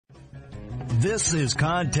This is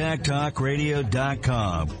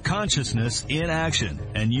ContactTalkRadio.com, consciousness in action,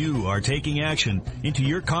 and you are taking action into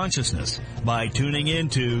your consciousness by tuning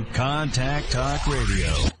into Contact Talk Radio.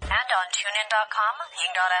 And on TuneIn.com,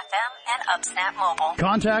 Ping.fm, and UpSnap Mobile.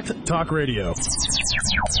 Contact Talk Radio.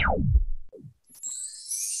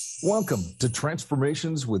 Welcome to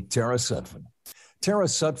Transformations with Tara Sutphin. Tara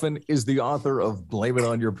Sutphin is the author of Blame It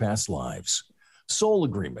on Your Past Lives, Soul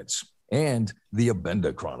Agreements, and The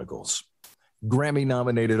Abenda Chronicles.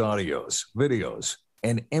 Grammy-nominated audios, videos,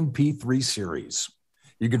 and MP3 series.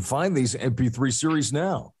 You can find these MP3 series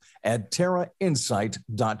now at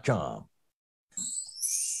TaraInsight.com.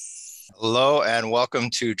 Hello and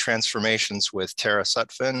welcome to Transformations with Tara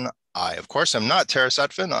Sutphin. I, of course, am not Tara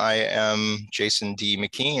Sutphin. I am Jason D.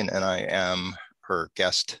 McKean, and I am her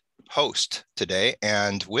guest host today.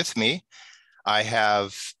 And with me, I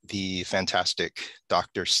have the fantastic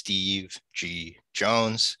Dr. Steve G.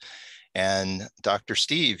 Jones. And Dr.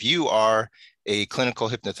 Steve, you are a clinical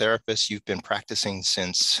hypnotherapist. You've been practicing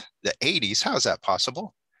since the 80s. How is that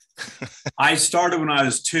possible? I started when I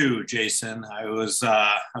was 2, Jason. I was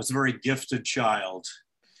a very gifted child.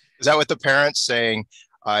 Is that what the parents saying,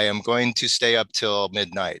 I am going to stay up till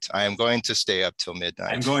midnight. I am going to stay up till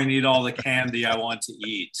midnight. I'm going to eat all the candy I want to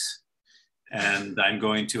eat. And I'm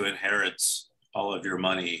going to inherit all of your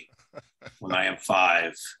money when I am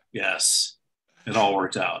 5. Yes, it all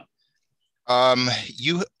worked out.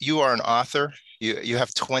 You are an author. You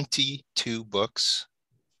have 22 books.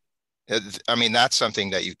 I mean, that's something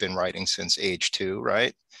that you've been writing since age 2,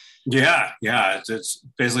 right? Yeah. It's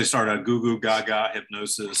basically started out goo goo gaga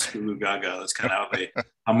hypnosis, goo goo gaga. That's kind of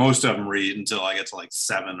how most of them read until I get to like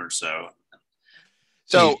 7 or so.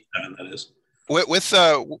 So 7, that is.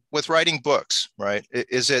 With writing books, right?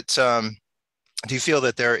 Is it? Do you feel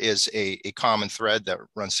that there is a common thread that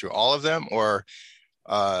runs through all of them, or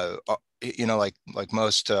like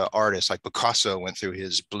most artists, like Picasso went through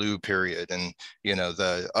his blue period, and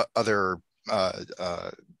the other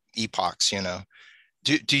epochs.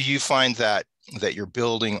 Do you find that you're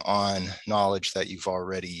building on knowledge that you've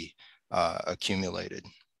already accumulated?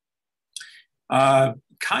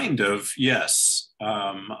 Kind of, yes.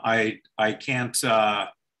 I can't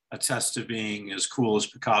attest to being as cool as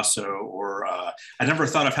Picasso, or I never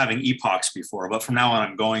thought of having epochs before, but from now on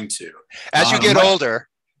I'm going to. As you get older,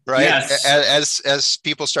 right? Yes. As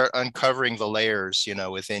people start uncovering the layers,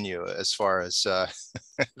 within you, as far as that.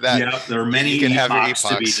 Yeah, there are many epochs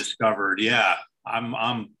to be epochs. discovered. Yeah, I'm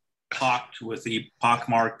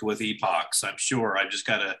pockmarked with epochs. I'm sure. I've just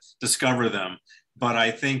got to discover them. But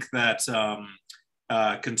I think that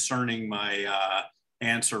concerning my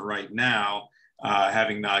answer right now,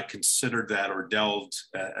 having not considered that or delved,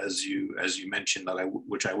 as you mentioned,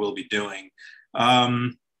 which I will be doing.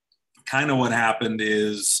 Kind of what happened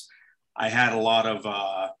is I had a lot of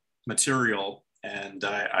material, and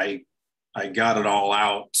I got it all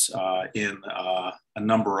out in a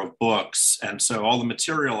number of books. And so all the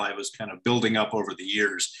material I was kind of building up over the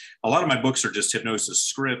years, a lot of my books are just hypnosis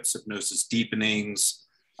scripts, hypnosis deepenings,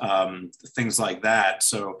 things like that.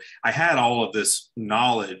 So I had all of this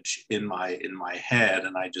knowledge in my head,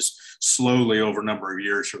 and I just slowly over a number of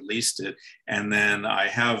years released it. And then I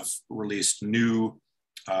have released new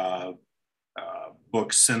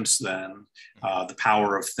books since then. The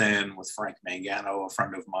Power of Thin with Frank Mangano, a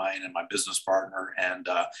friend of mine and my business partner, and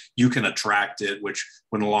You Can Attract It, which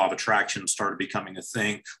when the law of attraction started becoming a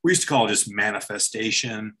thing, we used to call it just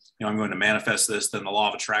manifestation. I'm going to manifest this. Then the law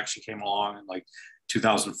of attraction came along in like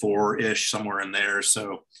 2004-ish, somewhere in there.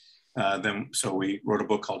 So so we wrote a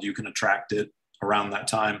book called You Can Attract It around that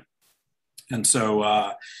time. And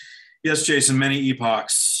so, yes, Jason, many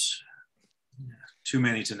epochs, too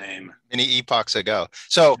many to name. Many epochs ago.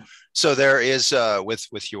 So there is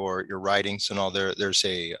with your writings and all, there's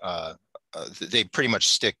a they pretty much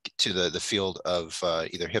stick to the field of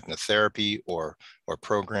either hypnotherapy or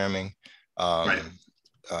programming, Right.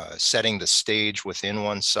 Setting the stage within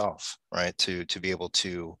oneself, right, to be able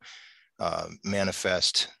to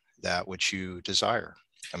manifest that which you desire.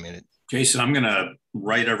 I mean, Jason, I'm going to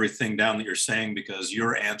write everything down that you're saying, because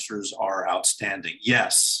your answers are outstanding.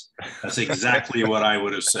 Yes, that's exactly what I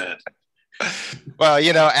would have said. Well,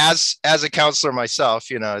 as a counselor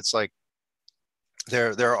myself, it's like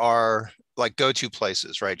there are like go-to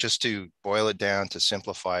places, right? Just to boil it down, to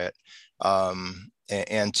simplify it,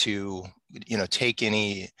 and to take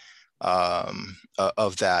any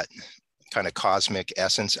of that kind of cosmic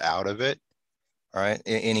essence out of it. All right.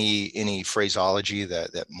 Any phraseology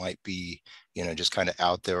that might be, just kind of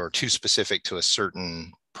out there or too specific to a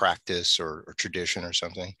certain practice or tradition or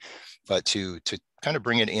something, but to kind of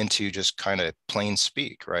bring it into just kind of plain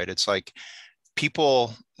speak, right? It's like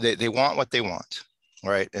people, they want what they want,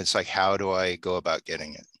 right? It's like, how do I go about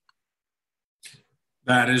getting it?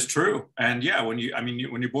 That is true. And yeah, when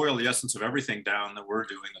you boil the essence of everything down that we're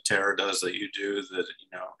doing, that Tara does, that you do, that,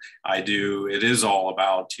 I do, it is all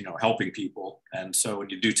about, helping people. And so when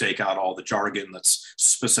you do take out all the jargon that's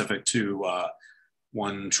specific to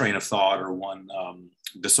one train of thought or one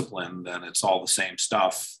discipline, then it's all the same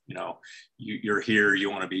stuff. You're here, you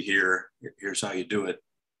want to be here. Here's how you do it.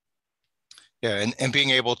 Yeah. And being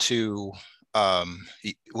able to,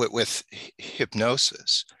 with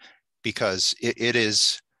hypnosis, because it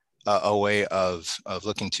is a way of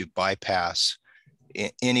looking to bypass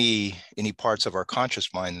any parts of our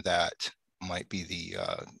conscious mind that might be the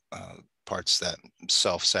parts that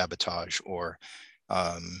self-sabotage, or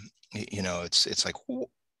it's like,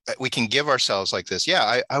 we can give ourselves like this.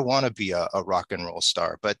 Yeah, I want to be a rock and roll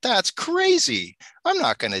star, but that's crazy. I'm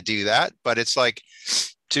not going to do that. But it's like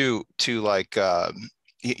to like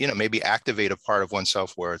maybe activate a part of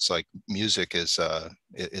oneself where it's like music is a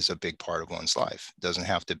big part of one's life. It doesn't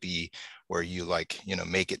have to be where you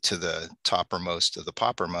make it to the toppermost of the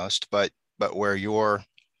poppermost, but where you're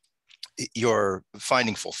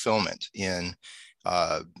finding fulfillment in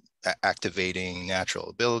activating natural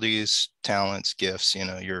abilities, talents, gifts.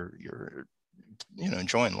 You're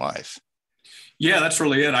enjoying life. Yeah, that's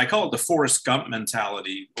really it. I call it the Forrest Gump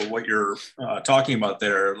mentality, or what you're talking about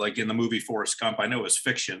there. Like in the movie Forrest Gump, I know it was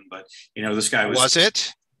fiction, but this guy was. Was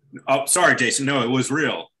it? Oh, sorry, Jason. No, it was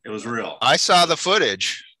real. It was real. I saw the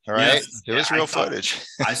footage. All right, yes, it was real footage.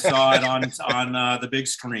 I saw it on the big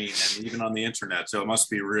screen and even on the internet, so it must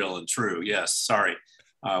be real and true. Yes. Sorry,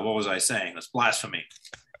 what was I saying? That's blasphemy.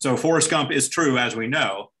 So Forrest Gump is true, as we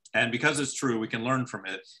know. And because it's true, we can learn from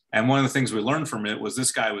it. And one of the things we learned from it was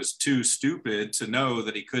this guy was too stupid to know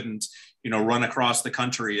that he couldn't, run across the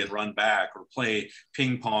country and run back, or play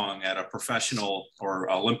ping pong at a professional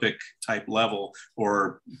or Olympic type level,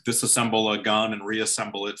 or disassemble a gun and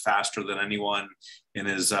reassemble it faster than anyone in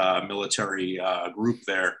his military group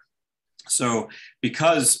there. So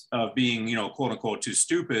because of being, quote unquote, too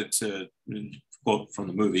stupid to, quote from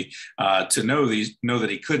the movie, to know that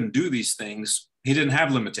he couldn't do these things, he didn't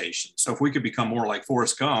have limitations. So if we could become more like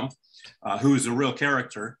Forrest Gump, who is a real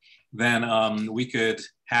character, then we could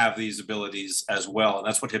have these abilities as well. And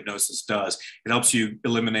that's what hypnosis does. It helps you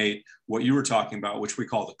eliminate what you were talking about, which we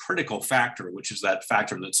call the critical factor, which is that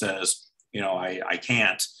factor that says, I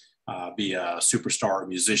can't be a superstar,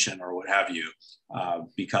 musician, or what have you,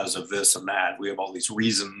 because of this and that. We have all these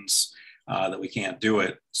reasons that we can't do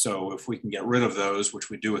it. So if we can get rid of those, which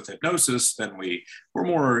we do with hypnosis, then we're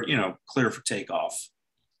more, clear for takeoff.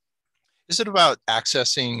 Is it about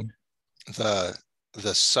accessing the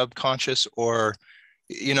subconscious, or,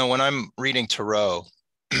 when I'm reading tarot,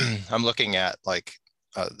 I'm looking at like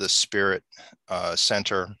the spirit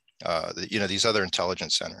center, these other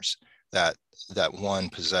intelligence centers that one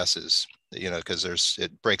possesses, because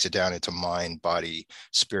it breaks it down into mind, body,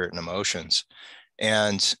 spirit, and emotions.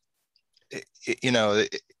 And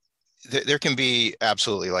there can be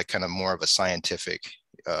absolutely like kind of more of a scientific,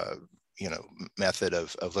 method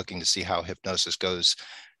of looking to see how hypnosis goes,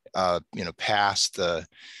 past the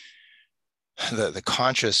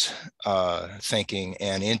conscious thinking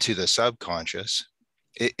and into the subconscious.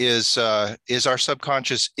 Is our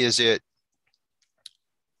subconscious, is it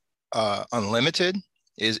unlimited?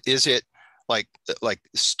 Is it like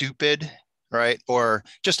stupid, right? Or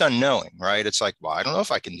just unknowing, right? It's like, well, I don't know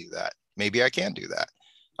if I can do that. Maybe I can do that.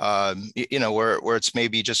 Where it's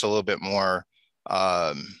maybe just a little bit more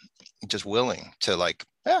just willing to like,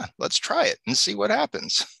 yeah, let's try it and see what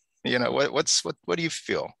happens. What do you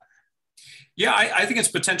feel? Yeah, I think it's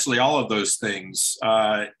potentially all of those things.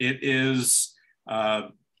 It is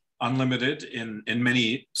unlimited in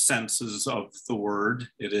many senses of the word.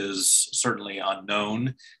 It is certainly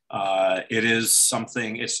unknown. It is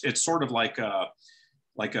something. It's sort of like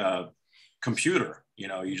a computer.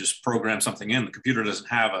 You just program something in. The computer doesn't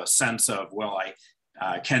have a sense of, well,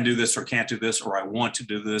 I can do this or can't do this, or I want to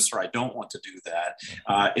do this or I don't want to do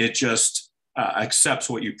that. It just accepts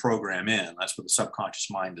what you program in. That's what the subconscious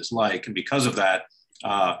mind is like. And because of that,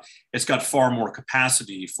 it's got far more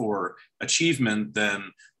capacity for achievement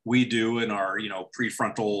than we do in our,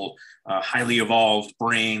 prefrontal, highly evolved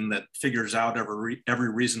brain that figures out every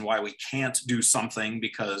reason why we can't do something,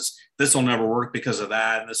 because this will never work because of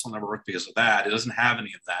that, and this will never work because of that. It doesn't have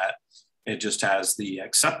any of that. It just has the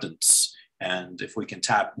acceptance. And if we can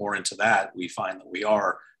tap more into that, we find that we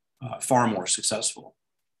are far more successful.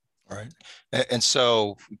 Right. And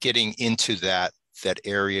so getting into that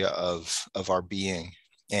area of our being,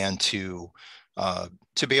 and to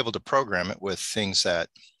to be able to program it with things that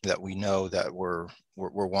we know that we're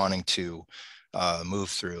wanting to move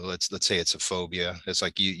through. Let's say it's a phobia. It's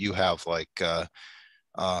like you have like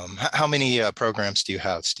how many programs do you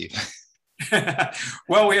have, Steve?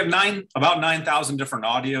 Well, we have about 9,000 different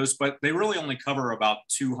audios, but they really only cover about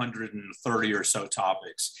 230 or so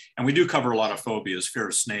topics. And we do cover a lot of phobias: fear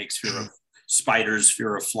of snakes, fear of spiders,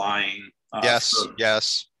 fear of flying. Yes.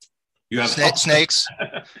 You have snakes,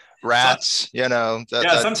 rats.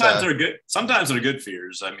 Sometimes they're good. Sometimes they're good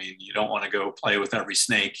fears. I mean, you don't want to go play with every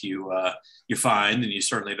snake you find, and you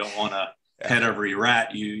certainly don't want to pet every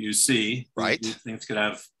rat you see. Right. These things could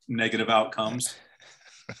have negative outcomes.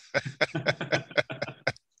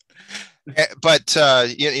 But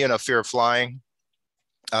fear of flying.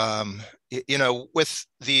 With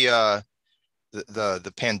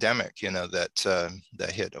the pandemic,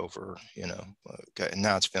 that hit over,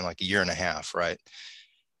 now it's been like a year and a half, right?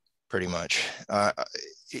 Pretty much.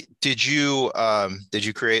 Did you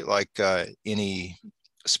create like any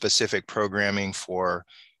specific programming for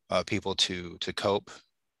people to cope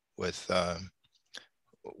with the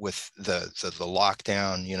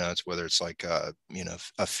lockdown? It's whether it's like a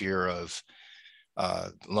fear of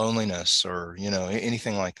loneliness or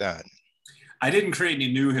anything like that. I didn't create any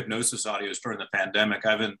new hypnosis audios during the pandemic.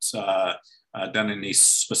 I haven't done any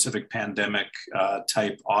specific pandemic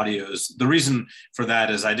type audios. The reason for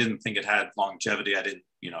that is I didn't think it had longevity. I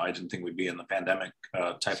didn't think we'd be in the pandemic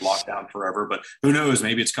type lockdown forever, but who knows,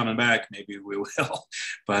 maybe it's coming back, maybe we will,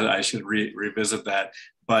 but I should revisit that.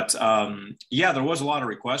 But there was a lot of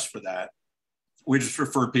requests for that. We just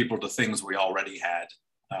referred people to things we already had,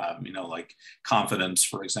 like confidence,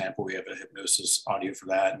 for example. We have a hypnosis audio for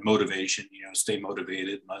that. And motivation, stay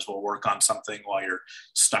motivated, might as well work on something while you're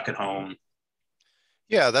stuck at home.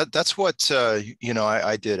 Yeah, that's what,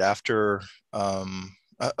 I did after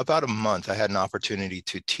about a month. I had an opportunity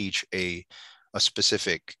to teach a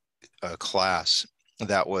specific class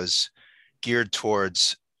that was geared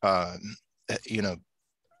towards,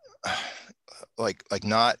 like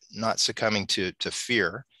not succumbing to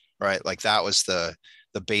fear, right? Like that was the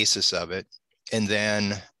basis of it. And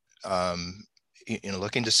then,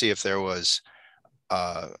 looking to see if there was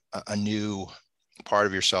a new part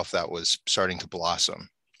of yourself that was starting to blossom,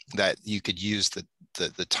 that you could use the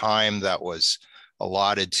time that was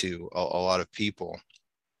allotted to a lot of people,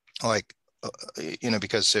 like,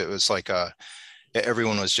 because it was like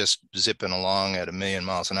everyone was just zipping along at 1,000,000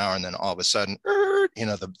 miles an hour. And then all of a sudden,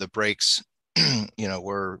 the brakes,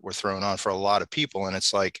 were thrown on for a lot of people. And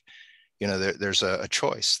it's like, there's a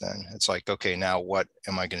choice then. It's like, okay, now what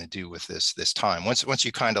am I going to do with this time? Once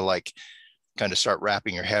you kind of start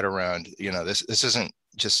wrapping your head around, this isn't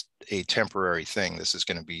just a temporary thing. This is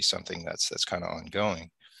going to be something that's kind of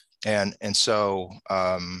ongoing. And so,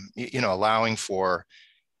 allowing for,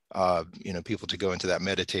 people to go into that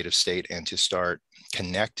meditative state and to start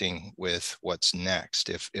connecting with what's next.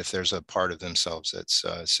 If there's a part of themselves that's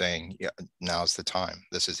saying, yeah, now's the time,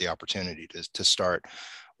 this is the opportunity to start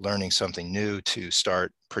learning something new, to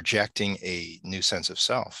start projecting a new sense of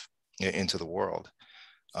self into the world.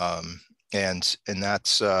 And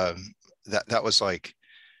that's, that was like,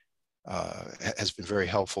 has been very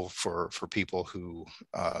helpful for people who,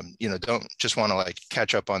 don't just want to like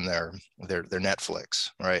catch up on their Netflix,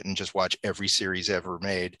 right? And just watch every series ever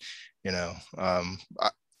made, there's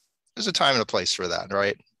a time and a place for that,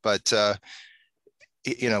 right? But,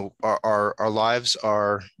 our lives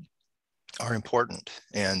are important.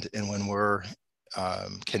 And when we're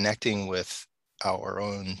connecting with our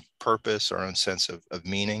own purpose, our own sense of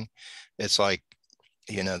meaning, it's like,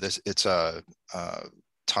 it's a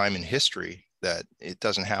time in history that it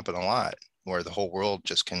doesn't happen a lot, where the whole world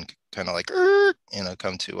just can kind of like,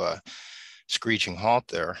 come to a screeching halt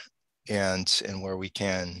there, and where we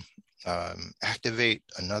can activate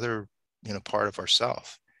another, part of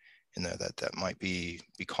ourself, that might be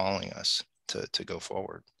calling us to go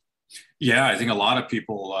forward. Yeah, I think a lot of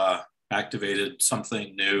people activated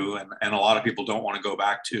something new, and a lot of people don't want to go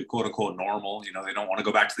back to quote unquote normal. They don't want to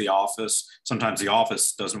go back to the office. Sometimes the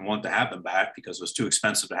office doesn't want to have them back because it was too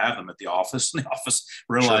expensive to have them at the office, and the office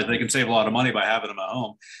realized they can save a lot of money by having them at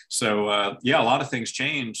home. So a lot of things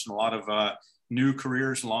changed, and a lot of new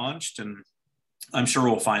careers launched, and I'm sure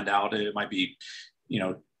we'll find out. It might be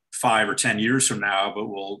 5 or 10 years from now, but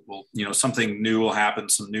we'll something new will happen.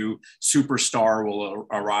 Some new superstar will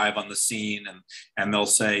arrive on the scene, and they'll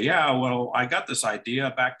say, yeah, well, I got this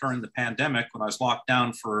idea back during the pandemic when I was locked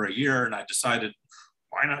down for a year, and I decided,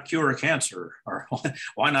 why not cure cancer, or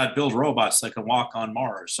why not build robots that can walk on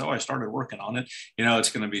Mars? So I started working on it.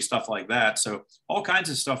 It's going to be stuff like that. So all kinds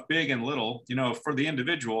of stuff, big and little. For the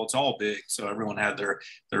individual, it's all big. So everyone had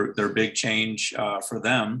their big change for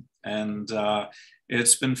them, and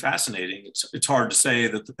it's been fascinating. It's hard to say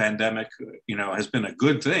that the pandemic, has been a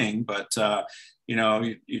good thing, but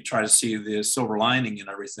you try to see the silver lining in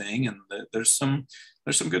everything, and there's some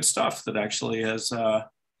good stuff that actually has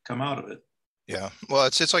come out of it. Yeah, well,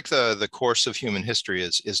 it's like the course of human history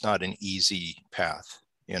is not an easy path.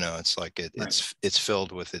 It's like it's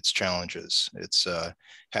filled with its challenges. It's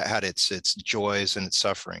had its joys and its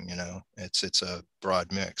suffering. It's a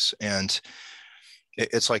broad mix, and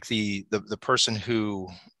it's like the person who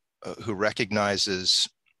recognizes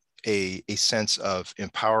a sense of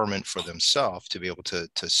empowerment for themselves to be able to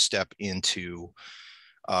step into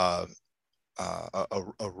a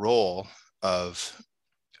role of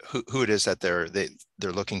who it is that they're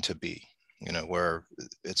looking to be, where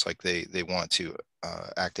it's like they want to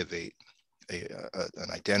activate an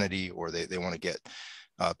identity, or they want to get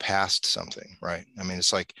past something, right? I mean,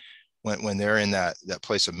 it's like when they're in that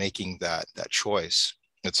place of making that choice,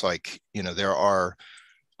 it's like, there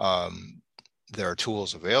are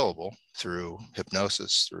tools available through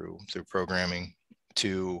hypnosis, through programming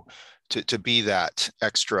to be that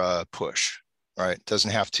extra push, right? It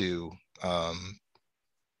doesn't have to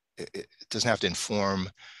inform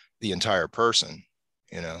the entire person,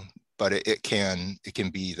 but it can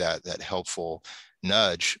be that helpful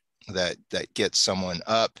nudge that gets someone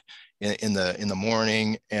up in the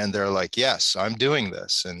morning, and they're like, yes, I'm doing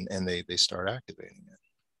this, and they start activating it.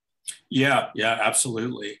 Yeah,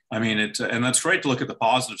 absolutely. I mean, and that's great to look at the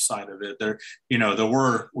positive side of it.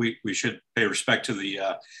 We should pay respect to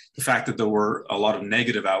the fact that there were a lot of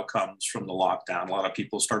negative outcomes from the lockdown. A lot of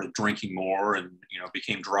people started drinking more, and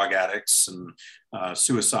became drug addicts, and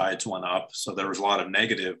suicides went up. So there was a lot of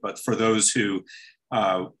negative. But for those who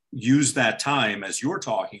use that time, as you're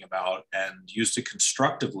talking about, and used it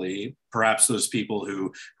constructively, perhaps those people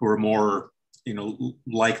who are more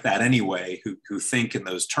like that anyway, who think in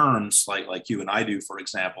those terms, like you and I do, for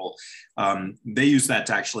example, they use that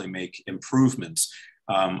to actually make improvements.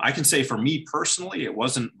 I can say for me personally, it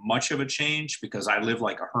wasn't much of a change, because I live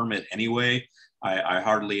like a hermit anyway. I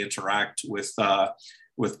hardly interact with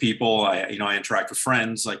people. I interact with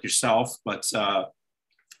friends like yourself, but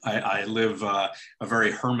I live a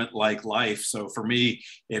very hermit-like life. So for me,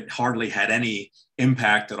 it hardly had any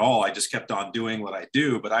impact at all. I just kept on doing what I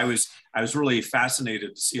do. But I was really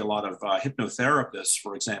fascinated to see a lot of hypnotherapists,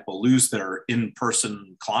 for example, lose their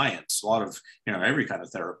in-person clients. A lot of, every kind of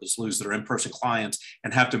therapist lose their in-person clients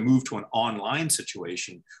and have to move to an online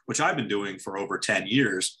situation, which I've been doing for over 10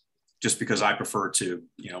 years. Just because I prefer to,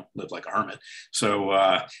 live like a hermit.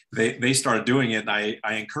 So they started doing it, and I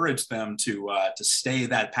encouraged them to stay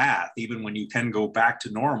that path, even when you can go back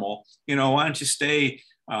to normal. Why don't you stay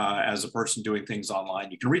as a person doing things online?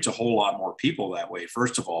 You can reach a whole lot more people that way,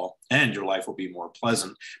 first of all, and your life will be more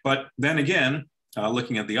pleasant. But then again,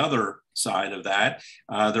 looking at the other side of that,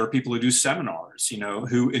 there are people who do seminars,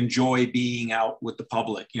 who enjoy being out with the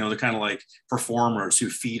public. They're kind of like performers who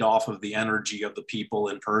feed off of the energy of the people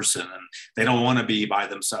in person, and they don't want to be by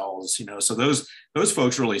themselves. So those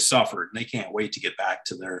folks really suffered, and they can't wait to get back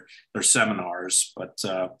to their seminars. But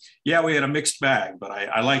yeah, we had a mixed bag. But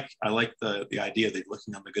I like the idea that you're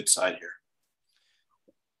looking on the good side here.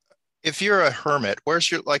 If you're a hermit,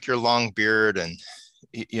 where's your long beard and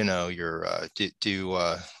your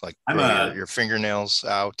like your fingernails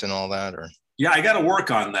out and all that? Or yeah, I got to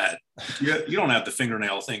work on that. You don't have the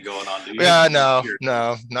fingernail thing going on, do you? Yeah,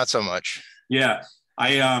 no, not so much. Yeah,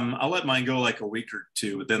 I'll let mine go like a week or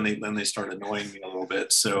two, but then they start annoying me a little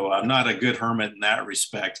bit. So I'm not a good hermit in that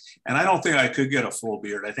respect, and I don't think I could get a full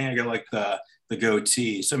beard. I think I got like the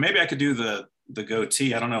goatee. So maybe I could do the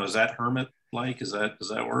goatee. I don't know. Is that hermit like? Does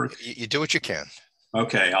that work? You do what you can.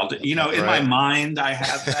 Okay, I'll do. In my mind, I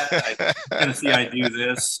have that. I kind of see I do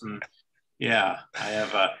this, and yeah, I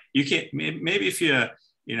have. You can't. Maybe if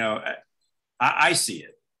I see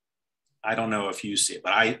it. I don't know if you see it,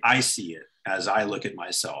 but I see it as I look at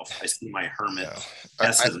myself. I see my hermit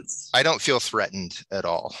essence. I don't feel threatened at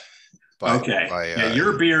all.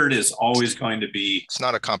 Your beard is always going to be. It's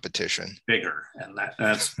not a competition. Bigger, and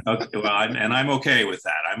that's okay. Well, I'm okay with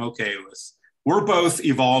that. I'm okay with. We're both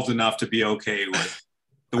evolved enough to be okay with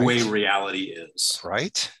the way reality is.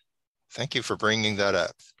 Right. Thank you for bringing that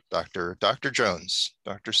up, Dr. Jones,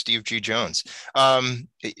 Dr. Steve G. Jones.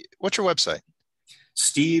 What's your website?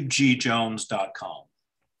 SteveGJones.com.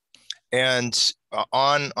 And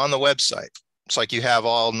on the website, it's like you have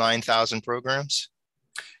all 9,000 programs?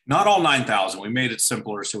 Not all 9,000. We made it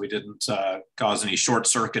simpler so we didn't cause any short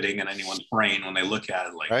circuiting in anyone's brain when they look at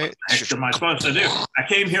it. Like, Right. what the heck am I supposed to do? I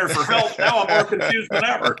came here for help. Now I'm more confused than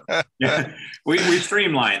ever. Yeah. We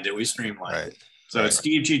streamlined it. We streamlined Right. it. So at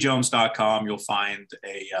stevegjones.com, you'll find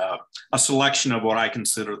a selection of what I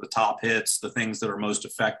consider the top hits, the things that are most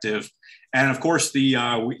effective. And of course,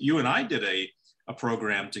 you and I did a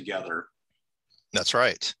program together. That's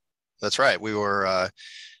right. That's right. We were,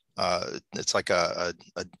 it's like a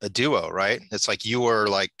duo, right? It's like you were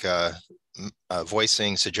like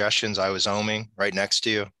voicing suggestions. I was oming right next to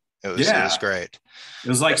you. It was great. It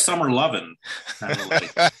was like summer loving, kind of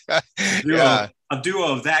like a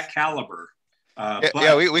duo of that caliber.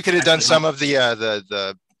 We could have done some of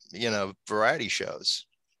the variety shows.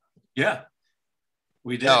 Yeah,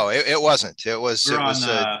 we did. No, it wasn't. It was.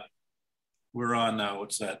 We're on.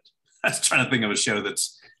 What's that? I was trying to think of a show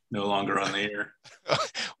that's no longer on the air.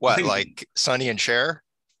 What, like Sonny and Cher?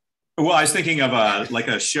 Well, I was thinking of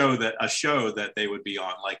a show that they would be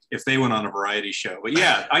on, like if they went on a variety show. But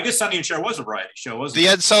yeah, I guess Sonny and Cher was a variety show, wasn't it? The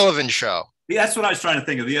Ed Sullivan Show. Yeah, that's what I was trying to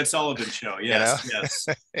think of. The Ed Sullivan Show. Yes, yes.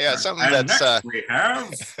 Yeah, something and that's. Next we have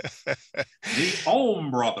the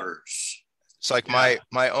Ohm Brothers. It's like my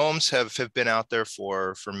ohms have been out there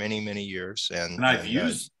for many years, and I've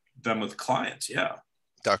used them with clients. Yeah.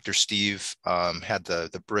 Dr. Steve had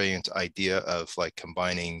the brilliant idea of like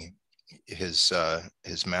combining his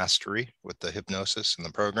mastery with the hypnosis and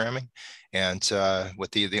the programming, and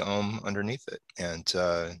with the ohm underneath it, and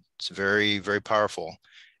it's very, very powerful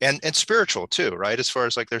and spiritual too, right? As far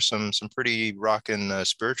as like there's some pretty rockin'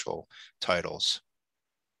 spiritual titles.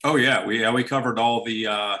 Oh yeah, we covered all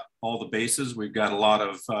the bases. We've got a lot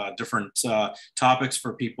of different topics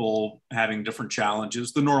for people having different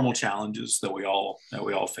challenges, the normal challenges that we all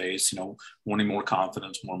face. Wanting more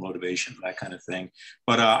confidence, more motivation, that kind of thing.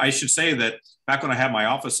 But I should say that back when I had my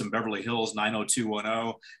office in Beverly Hills,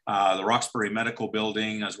 90210, the Roxbury Medical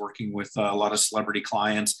Building, I was working with a lot of celebrity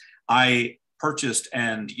clients. I purchased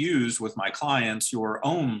and used with my clients your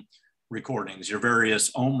own recordings, your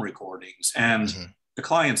various ohm recordings, and the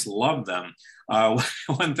clients love them.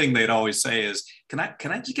 One thing they'd always say is, can I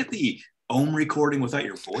just get the ohm recording without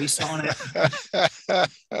your voice on it?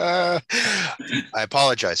 I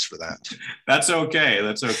apologize for that. That's okay.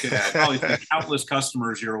 That's okay. I probably sent countless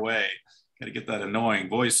customers your way. Got to get that annoying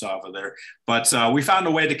voice off of there. But we found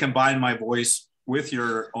a way to combine my voice with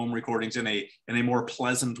your ohm recordings in a more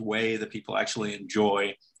pleasant way that people actually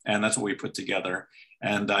enjoy. And that's what we put together.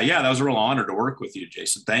 And that was a real honor to work with you,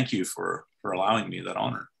 Jason. Thank you for allowing me that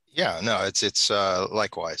honor. Yeah, no, it's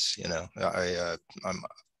likewise. I'm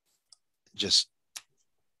just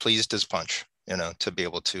pleased as punch, to be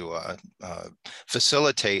able to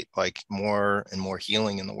facilitate like more and more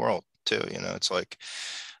healing in the world too. It's like,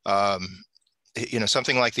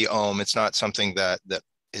 something like the ohm. It's not something that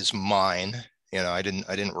is mine. I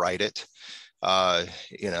didn't write it. I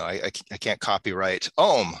can't copyright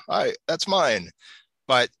ohm. That's mine.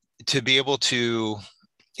 But to be able to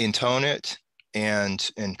intone it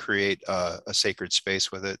and create a sacred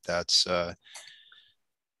space with it, that's a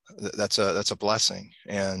blessing.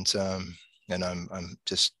 And I'm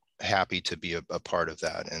just happy to be a part of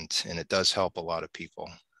that. And it does help a lot of people.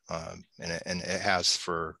 And it has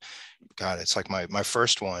for, God, it's like my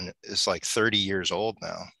first one is like 30 years old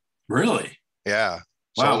now. Really? Yeah.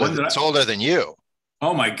 Wow. It's older than you.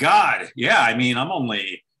 Oh my God. Yeah. I mean,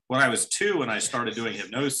 when I was 2 when I started doing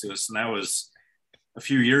hypnosis, and that was a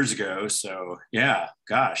few years ago. So yeah,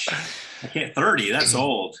 gosh, I can't 30. That's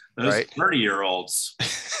old. Those right? 30-year-olds.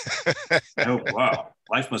 Oh, wow.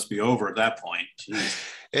 Life must be over at that point. Jeez.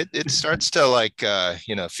 It starts to like,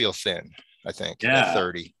 feel thin, I think. Yeah. At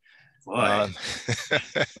 30.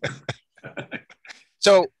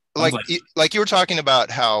 So like you were talking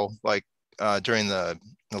about how like during the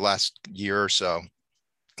last year or so,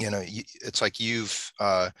 it's like you've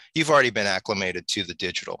already been acclimated to the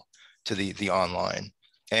digital, to the online,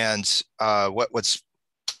 and what's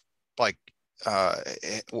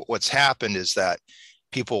happened is that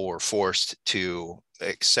people were forced to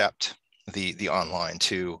accept the online,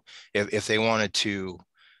 to if they wanted to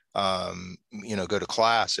go to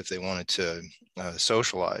class, if they wanted to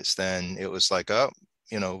socialize, then it was like,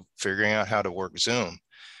 figuring out how to work Zoom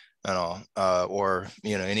and all, or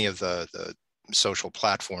any of the social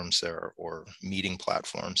platforms there, or meeting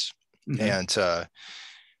platforms. And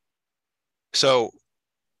so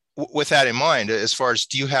with that in mind, as far as,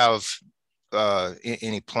 do you have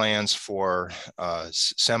any plans for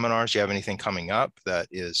seminars? Do you have anything coming up that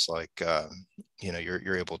is like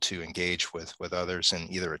you're able to engage with others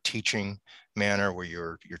in either a teaching manner where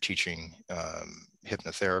you're teaching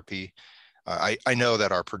hypnotherapy, I know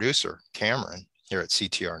that our producer, Cameron, here at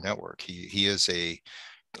CTR Network, he is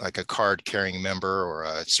like a card carrying member or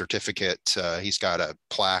a certificate. He's got a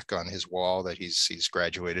plaque on his wall that he's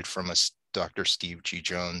graduated from a Dr. Steve G.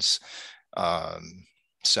 Jones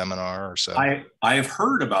seminar or so. I have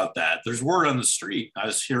heard about that. There's word on the street. I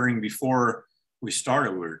was hearing before we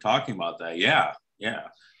started, we were talking about that. Yeah.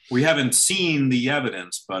 We haven't seen the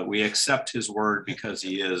evidence, but we accept his word because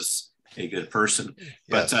he is a good person.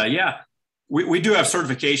 Yes. But we do have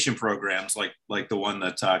certification programs like the one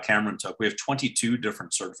that Cameron took. We have 22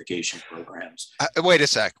 different certification programs. Wait a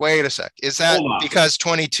sec. Is that because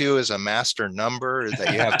 22 is a master number,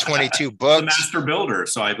 that you have 22 books? The master builder.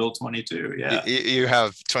 So I built 22. Yeah. You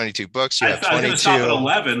have 22 books. You have 22. I was going to stop at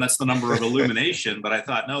 11. That's the number of illumination. But I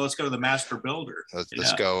thought, no, let's go to the master builder.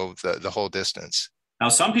 Let's go the whole distance. Now,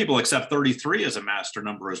 some people accept 33 as a master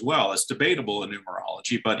number as well. It's debatable in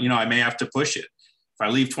numerology, but I may have to push it. If I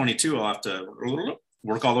leave 22, I'll have to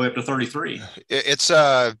work all the way up to 33. It's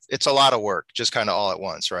a lot of work, just kind of all at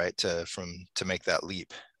once, right? To make that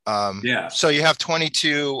leap. So you have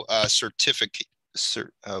 22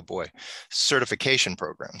 certification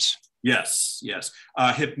programs. Yes.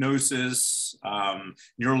 Hypnosis,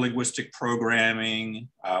 neurolinguistic programming.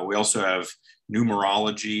 We also have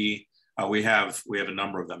numerology. We have a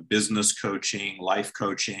number of them: business coaching, life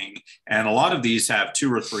coaching, and a lot of these have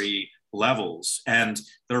 2 or 3 levels, and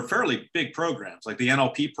they're fairly big programs. Like the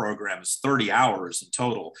NLP program is 30 hours in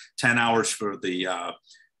total, 10 hours for the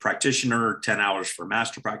practitioner, 10 hours for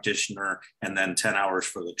master practitioner, and then 10 hours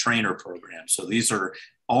for the trainer program. So these are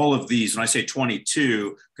all of these. When I say 22,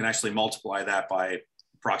 you can actually multiply that by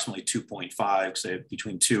approximately 2.5, say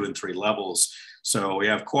between 2 and 3 levels. So we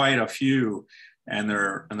have quite a few. And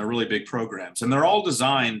they're really big programs, and they're all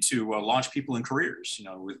designed to launch people in careers.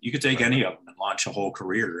 You could take any of them and launch a whole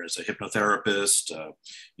career as a hypnotherapist,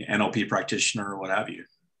 NLP practitioner, what have you.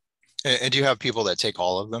 And do you have people that take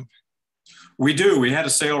all of them? We do. We had a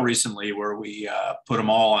sale recently where we put them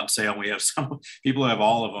all on sale. We have some people who have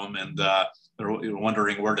all of them, and they're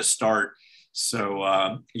wondering where to start.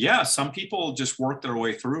 So some people just work their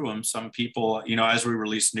way through them. Some people, as we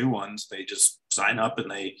release new ones, they just sign up and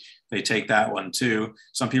they take that one too.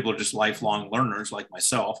 Some people are just lifelong learners like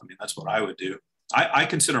myself. I mean, that's what I would do. I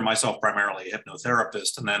consider myself primarily a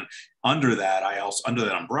hypnotherapist, and then under that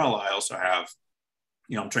umbrella, I also have,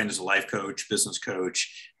 I'm trained as a life coach, business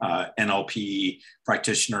coach, NLP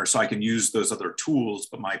practitioner, so I can use those other tools.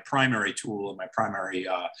 But my primary tool and my primary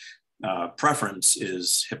preference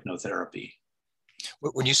is hypnotherapy.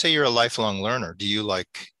 When you say you're a lifelong learner, do you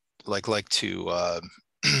like to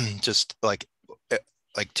just like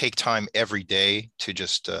take time every day to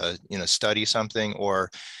just study something,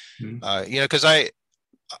 or because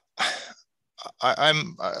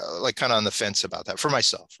I'm like kind of on the fence about that for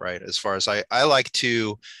myself, right? As far as I like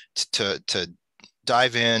to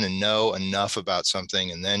dive in and know enough about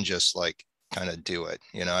something and then just like kind of do it.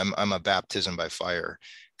 I'm a baptism by fire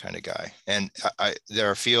kind of guy. And there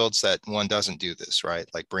are fields that one doesn't do this, right?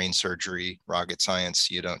 Like brain surgery, rocket science.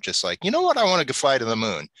 You don't just like, what? I want to fly to the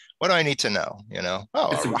moon. What do I need to know? Get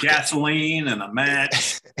some gasoline and a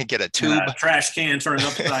match and get a tube, a trash can turned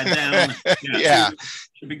upside down.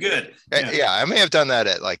 Should be good. Yeah. I may have done that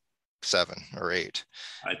at like 7 or 8.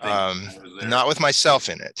 I think not with myself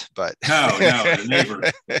in it, but no, the neighbor.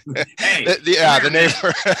 Hey, the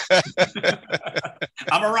neighbor.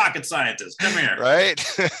 I'm a rocket scientist. Come here. Right.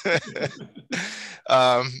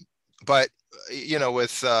 But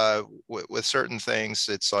with certain things,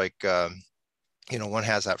 it's like one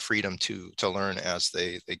has that freedom to learn as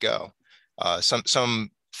they go. Some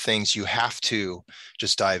things you have to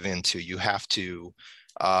just dive into. You have to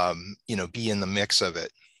be in the mix of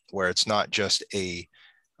it, where it's not just a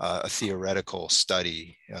theoretical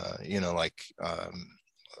study, like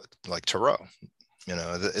tarot.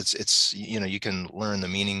 It's you can learn the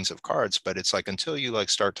meanings of cards, but it's like until you like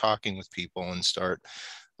start talking with people and start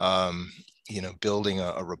building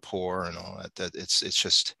a rapport and all that it's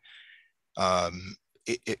just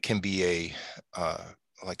it can be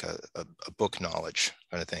like a book knowledge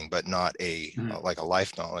kind of thing, but not like a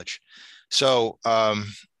life knowledge. So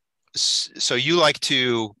so you like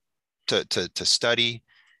to study,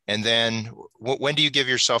 and then when do you give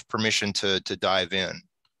yourself permission to dive in?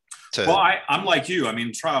 Well, I'm like you. I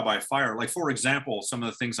mean, trial by fire. Like, for example, some of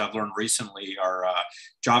the things I've learned recently are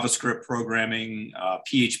JavaScript programming,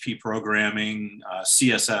 PHP programming,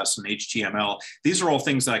 CSS and HTML. These are all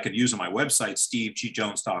things that I could use on my website,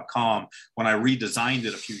 stevegjones.com, when I redesigned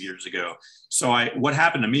it a few years ago. So what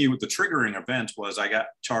happened to me with the triggering event was I got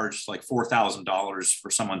charged like $4,000 for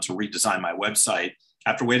someone to redesign my website.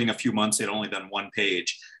 After waiting a few months, they'd only done one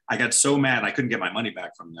page. I got so mad I couldn't get my money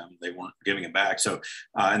back from them. They weren't giving it back. So,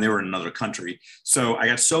 and they were in another country. So I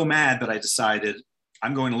got so mad that I decided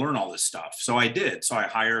I'm going to learn all this stuff. So I did. So I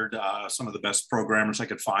hired some of the best programmers I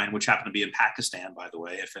could find, which happened to be in Pakistan, by the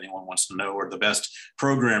way, if anyone wants to know where the best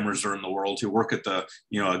programmers are in the world who work at the,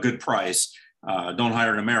 a good price. Don't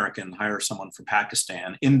hire an American, hire someone from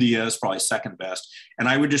Pakistan. India is probably second best. And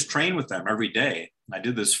I would just train with them every day. I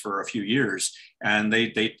did this for a few years. And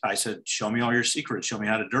I said, show me all your secrets, show me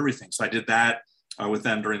how to do everything. So I did that with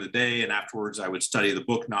them during the day. And afterwards, I would study the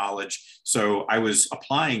book knowledge. So I was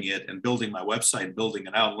applying it and building my website, building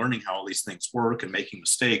it out, learning how all these things work and making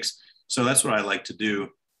mistakes. So that's what I like to do,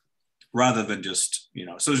 rather than just,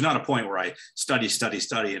 so there's not a point where I study,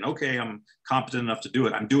 and okay, I'm competent enough to do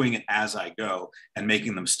it. I'm doing it as I go and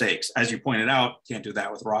making the mistakes. As you pointed out, can't do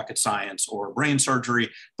that with rocket science or brain surgery,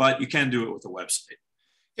 but you can do it with a website.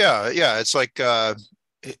 Yeah. It's like, I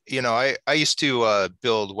used to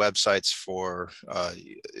build websites for a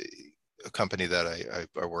company that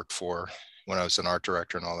I worked for when I was an art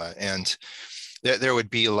director and all that. And there would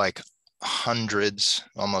be like hundreds,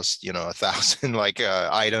 almost, 1,000 like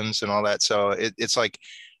items and all that. So it's like,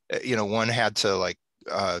 one had to like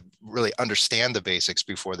really understand the basics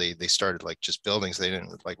before they started like just building, so they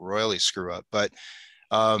didn't like royally screw up. But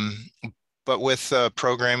with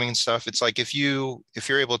programming and stuff, it's like if you're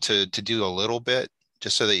able to do a little bit,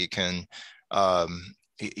 just so that you can,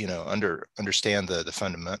 understand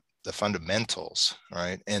the fundamentals,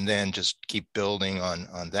 right? And then just keep building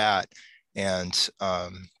on that. And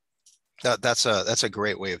that's a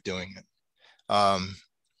great way of doing it. I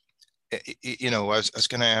was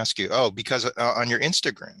going to ask you, because on your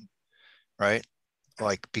Instagram, right?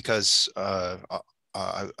 Like, because I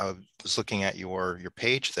was looking at your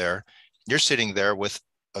page there, you're sitting there with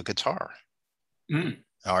a guitar. Mm.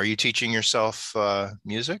 Are you teaching yourself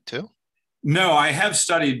music too? No, I have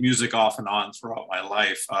studied music off and on throughout my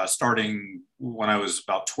life, starting when I was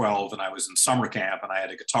about 12 and I was in summer camp and I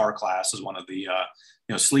had a guitar class as one of the,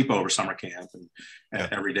 sleepover summer camp. And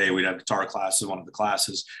every day we'd have guitar class as one of the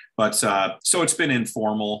classes. But so it's been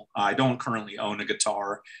informal. I don't currently own a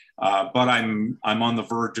guitar, but I'm on the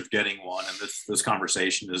verge of getting one. And this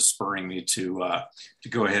conversation is spurring me to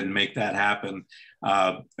go ahead and make that happen.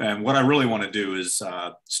 And what I really want to do is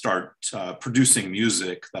start producing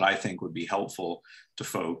music that I think would be helpful to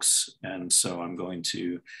folks. And so I'm going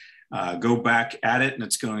to go back at it, and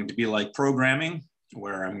it's going to be like programming,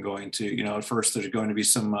 where I'm going to, at first there's going to be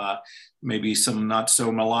some, maybe some not so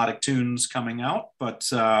melodic tunes coming out, but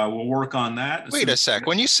we'll work on that. Wait a sec.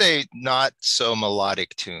 When you say not so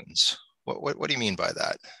melodic tunes, what do you mean by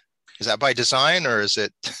that? Is that by design, or is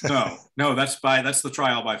it? No, that's the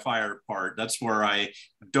trial by fire part. That's where I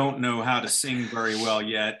don't know how to sing very well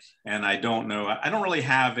yet. And I don't really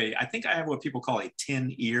have I think I have what people call a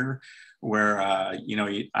tin ear, where, I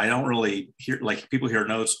don't really hear, like people hear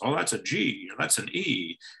notes, oh, that's a G, or that's an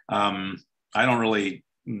E. I don't really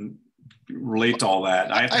relate to all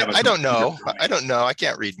that. I don't know. I don't know. I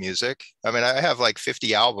can't read music. I mean, I have like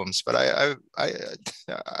 50 albums, but I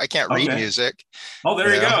can't read music. Oh,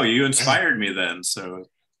 there you go. You inspired me then. So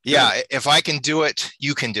yeah, if I can do it,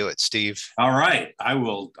 you can do it, Steve. All right. I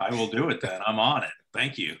will do it then. I'm on it.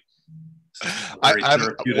 Thank you.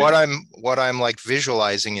 What I'm like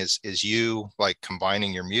visualizing is you like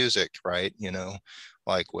combining your music, right?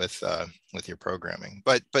 Like with your programming,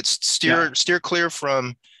 but steer clear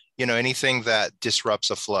from, anything that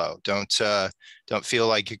disrupts a flow. Don't feel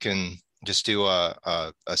like you can just do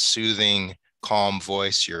a soothing, calm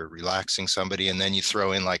voice. You're relaxing somebody, and then you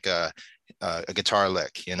throw in like a guitar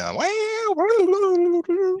lick,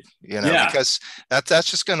 because that's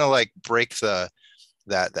just gonna like break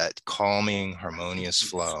that calming, harmonious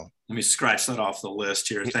flow. Let me scratch that off the list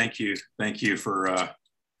here. Thank you for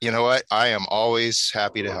you know what, I am always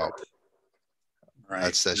happy to help. Right.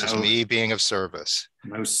 That's just me being of service.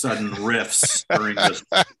 No sudden riffs during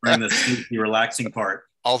this relaxing part.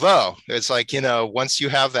 Although it's like, once you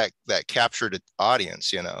have that captured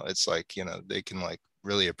audience, it's like, they can like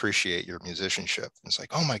really appreciate your musicianship. It's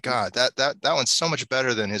like, oh my God, that one's so much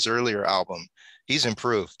better than his earlier album. He's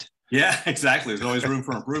improved. Yeah, exactly. There's always room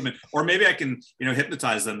for improvement. Or maybe I can,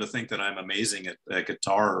 hypnotize them to think that I'm amazing at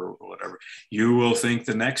guitar or whatever. You will think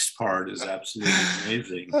the next part is absolutely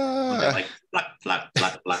amazing. Like, black, black,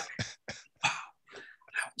 black, black. Wow,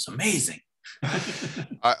 that was amazing.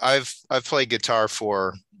 I've played guitar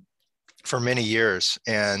for many years,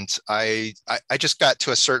 and I just got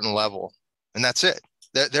to a certain level, and that's it.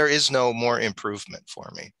 There is no more improvement for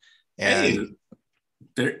me. And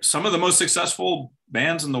some of the most successful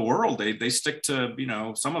bands in the world, they stick to,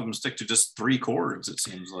 some of them stick to just 3 chords, it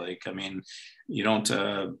seems like. I mean, you don't,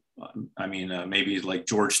 maybe like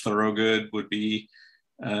George Thorogood would be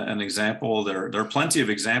an example. There are plenty of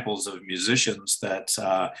examples of musicians that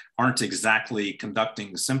aren't exactly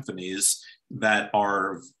conducting symphonies that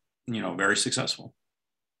are, very successful.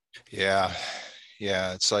 Yeah.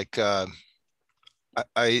 It's like,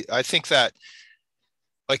 I think that,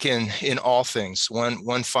 like in all things,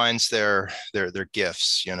 one finds their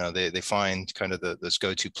gifts. They find kind of those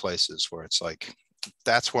go-to places where it's like,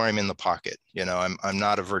 that's where I'm in the pocket. I'm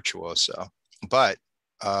not a virtuoso, but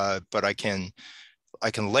I can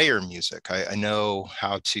layer music. I know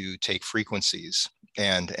how to take frequencies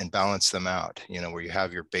and balance them out. Where you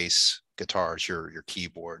have your bass guitars, your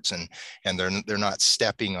keyboards, and they're not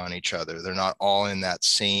stepping on each other. They're not all in that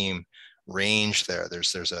same range there.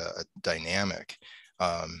 There's a dynamic.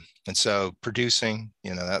 And so producing,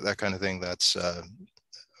 that kind of thing, that's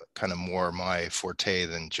kind of more my forte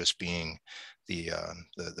than just being the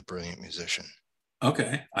brilliant musician.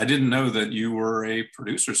 Okay, I didn't know that you were a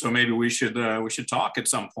producer, so maybe we should talk at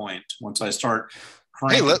some point once I start.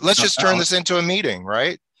 Hey, let's just turn this into a meeting,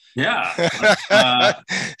 right? Yeah.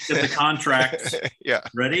 Get the contract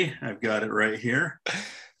ready. I've got it right here.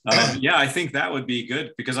 Yeah, I think that would be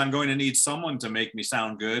good because I'm going to need someone to make me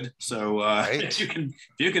sound good. So right. if you can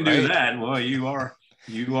do that, well, you are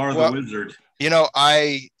the wizard. It's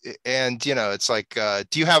like,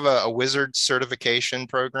 do you have a wizard certification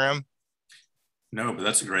program? No, but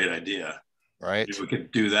that's a great idea. Right. Maybe we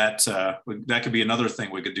could do that. That could be another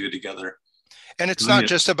thing we could do together. And it's not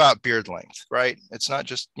just about beard length, right? It's not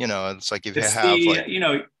just, it's like if you have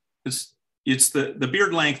it's the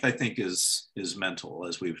beard length, I think is mental,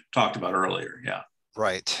 as we've talked about earlier. Yeah.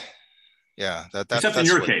 Right. Yeah. Except in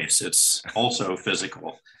your case, it's also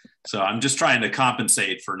physical. So I'm just trying to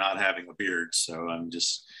compensate for not having a beard. So I'm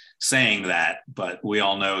just saying that, but we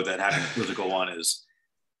all know that having a physical one is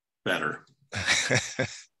better.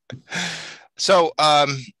 So,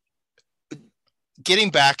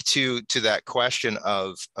 getting back to that question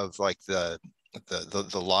of like the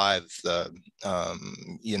live,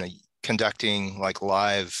 conducting like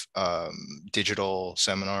live digital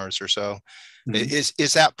seminars or so,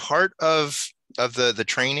 is that part of the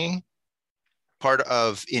training, part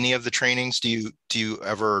of any of the trainings? Do you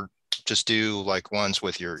ever just do like ones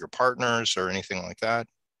with your partners or anything like that?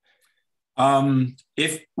 I'll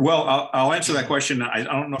answer that question. I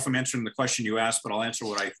don't know if I'm answering the question you asked, but I'll answer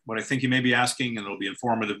what I think you may be asking, and it'll be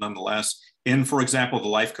informative nonetheless. In, for example, the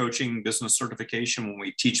life coaching business certification, when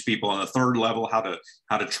we teach people on the 3rd level how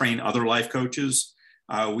to train other life coaches,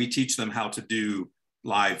 we teach them how to do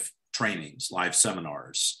live trainings, live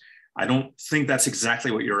seminars. I don't think that's exactly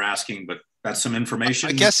what you're asking, but that's some information.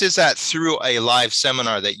 I guess, is that through a live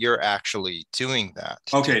seminar that you're actually doing that?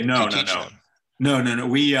 Okay, no.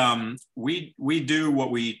 We do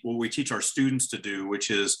what we teach our students to do, which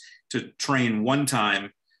is to train one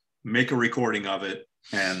time, make a recording of it,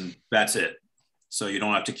 and that's it. So you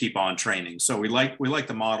don't have to keep on training. So we like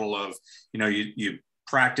the model of, you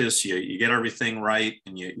practice, you get everything right,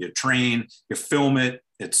 and you train, you film it.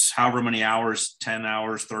 It's however many hours, 10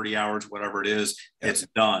 hours, 30 hours, whatever it is, It's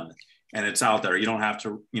done. And it's out there. You don't have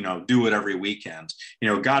to, do it every weekend.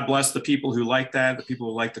 God bless the people who like that, the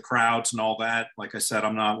people who like the crowds and all that. Like I said,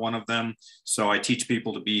 I'm not one of them. So I teach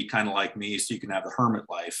people to be kind of like me, so you can have the hermit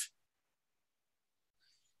life.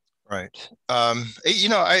 Right. I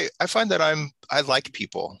find that I like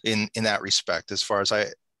people in that respect, as far as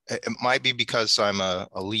it might be because I'm a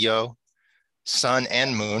Leo, sun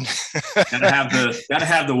and moon. gotta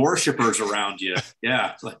have the worshipers around you.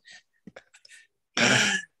 Yeah.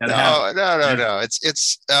 No.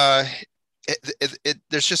 It's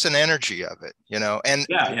there's just an energy of it, And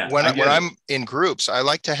when I'm in groups, I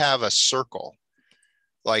like to have a circle,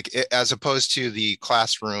 as opposed to the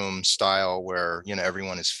classroom style where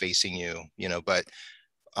everyone is facing you, but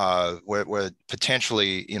where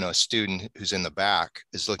potentially a student who's in the back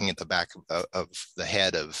is looking at the back of the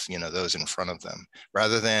head of those in front of them,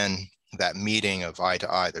 rather than that meeting of eye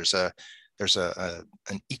to eye. There's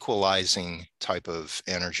an equalizing type of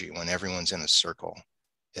energy when everyone's in a circle.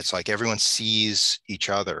 It's like everyone sees each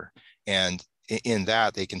other, and in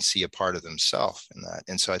that they can see a part of themselves in that.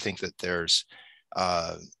 And so I think that there's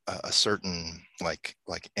a certain like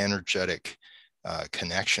energetic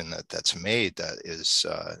connection that's made that is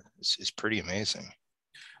pretty amazing.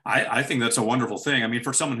 I think that's a wonderful thing. I mean,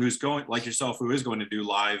 for someone who's going like yourself, who is going to do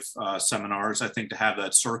live seminars, I think to have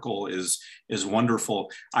that circle is wonderful.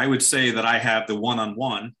 I would say that I have the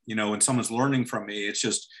one-on-one, when someone's learning from me, it's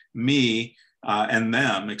just me and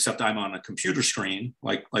them, except I'm on a computer screen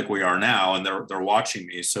like we are now, and they're watching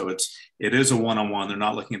me. So it is a one-on-one. They're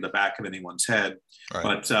not looking at the back of anyone's head. Right.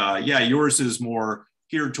 But yeah, yours is more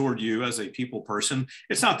geared toward you as a people person.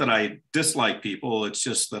 It's not that I dislike people. It's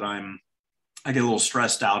just that I get a little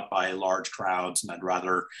stressed out by large crowds, and I'd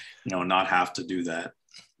rather, not have to do that.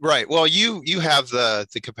 Right. Well, you have the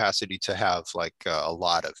capacity to have like a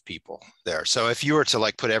lot of people there. So if you were to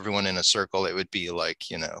like put everyone in a circle, it would be like,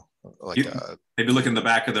 they'd be looking in the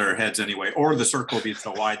back of their heads anyway, or the circle would be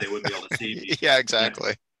so wide they wouldn't be able to see me. Yeah,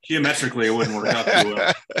 exactly. Geometrically, it wouldn't work out too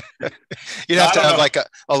well. You'd have to have like a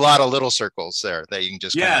lot of little circles there that you can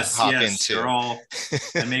just hop into. They're all,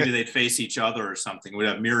 and maybe they'd face each other or something. We'd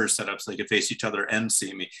have mirrors set up so they could face each other and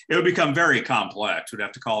see me. It would become very complex. We'd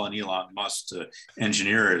have to call an Elon Musk to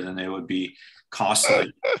engineer it, and it would be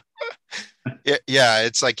costly. Yeah,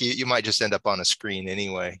 it's like you might just end up on a screen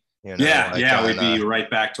anyway. We'd be right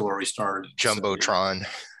back to where we started. Jumbotron.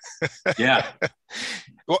 Yeah.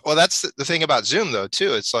 Well, that's the thing about Zoom, though,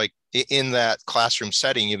 too. It's like in that classroom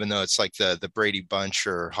setting, even though it's like the Brady Bunch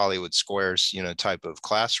or Hollywood Squares, type of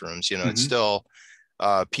classrooms, it's still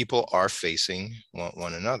people are facing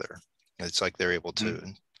one another. It's like they're able to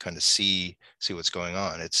kind of see what's going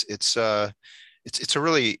on. It's a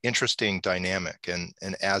really interesting dynamic. And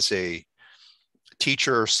as a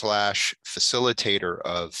teacher / facilitator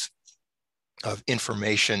of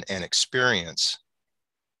information and experience,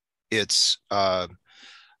 it's I'm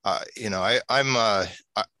a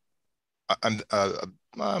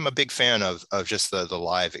big fan of just the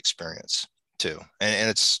live experience too, and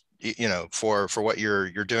it's for what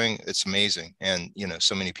you're doing, it's amazing, and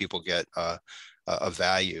so many people get a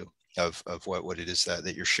value of what it is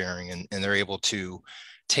that you're sharing, and they're able to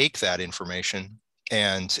take that information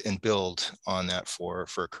and build on that for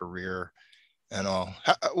a career and all.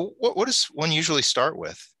 What does one usually start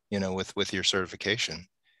with with your certification?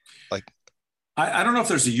 Like, I don't know if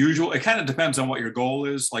there's a usual, it kind of depends on what your goal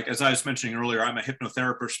is. Like, as I was mentioning earlier, I'm a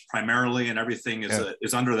hypnotherapist primarily, and everything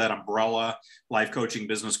is under that umbrella: life coaching,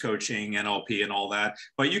 business coaching, NLP, and all that.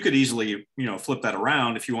 But you could easily, flip that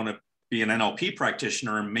around if you want to be an NLP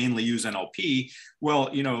practitioner and mainly use NLP.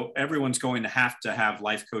 Well, everyone's going to have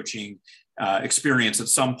life coaching experience at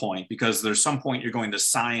some point, because there's some point you're going to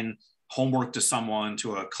sign homework to someone,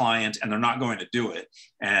 to a client, and they're not going to do it.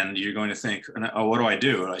 And you're going to think, oh, what do I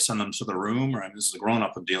do? Do I send them to the room, or this is a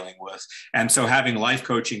grown-up I'm dealing with? And so having life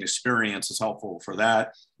coaching experience is helpful for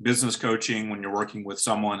that. Business coaching, when you're working with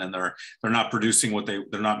someone and they're not producing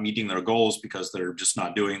they're not meeting their goals because they're just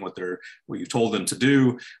not doing what you told them to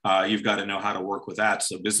do. You've got to know how to work with that.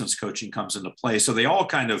 So business coaching comes into play. So they all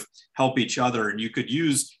kind of help each other, and you could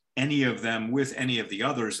use any of them with any of the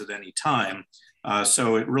others at any time.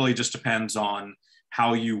 So it really just depends on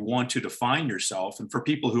how you want to define yourself. And for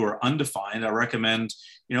people who are undefined, I recommend,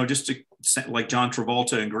 just to, like John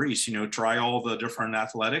Travolta in Grease, try all the different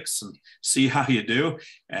athletics and see how you do.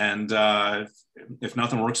 And if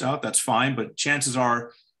nothing works out, that's fine. But chances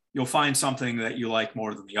are you'll find something that you like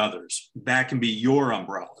more than the others. That can be your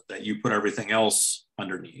umbrella that you put everything else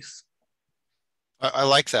underneath. I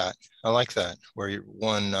like that. Where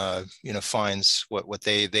one, finds what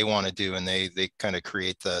they want to do, and they kind of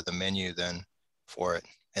create the menu then for it.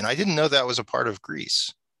 And I didn't know that was a part of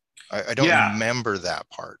Grease. I don't remember that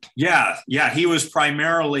part. Yeah. He was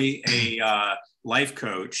primarily a life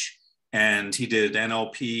coach, and he did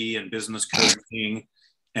NLP and business coaching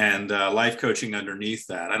and life coaching underneath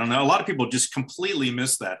that. I don't know. A lot of people just completely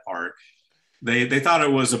miss that part. They thought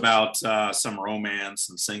it was about some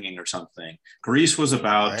romance and singing or something. Grease was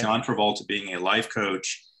about John Travolta being a life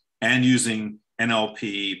coach and using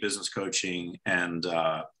NLP, business coaching, and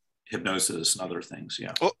hypnosis and other things.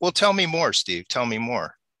 Yeah. Well, tell me more, Steve. Tell me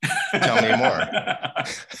more.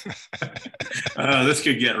 This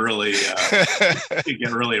could get really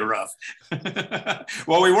rough.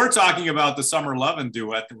 Well, we were talking about the Summer Lovin'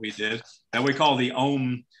 duet that we did, that we call the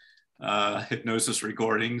Om hypnosis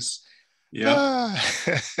recordings. Yeah,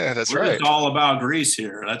 that's We're right. It's all about Grease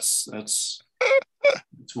here. That's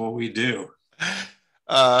what we do.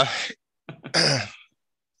 I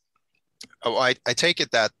take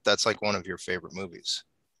it that's like one of your favorite movies.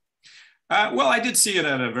 Well, I did see it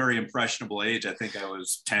at a very impressionable age. I think I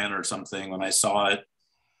was 10 or something when I saw it.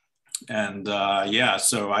 And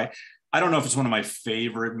so I don't know if it's one of my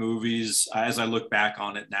favorite movies. As I look back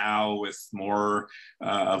on it now with more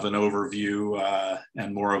of an overview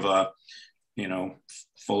and more of a,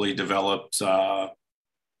 fully developed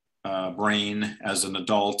brain as an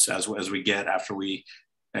adult, as we get after we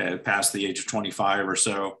pass the age of 25 or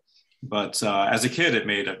so. But as a kid, it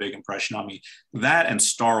made a big impression on me. That and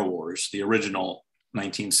Star Wars, the original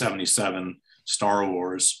 1977 Star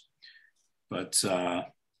Wars, but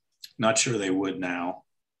not sure they would now.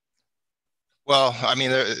 Well, I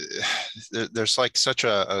mean, there's like such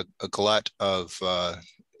a glut of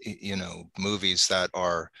movies that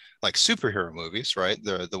are like superhero movies, right?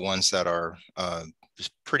 They're the ones that are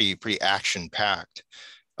pretty action packed.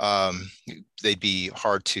 They'd be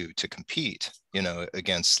hard to compete,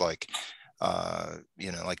 against like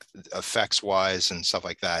like effects wise and stuff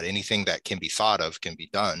like that. Anything that can be thought of can be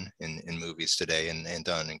done in movies today, and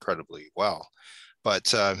done incredibly well.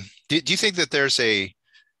 But do you think that there's a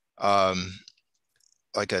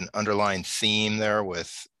like an underlying theme there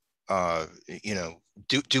with do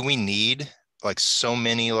we need like so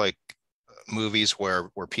many like movies where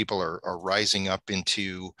people are rising up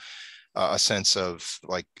into a sense of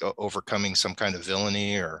like overcoming some kind of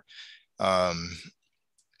villainy, or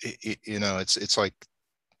it's like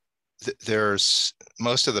there's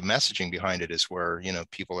most of the messaging behind it is where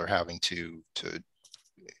people are having to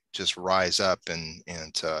just rise up and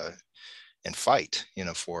fight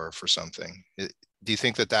for something. Do you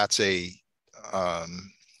think that that's a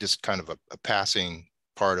just kind of a passing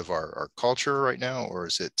part of our culture right now, or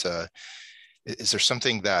is it is there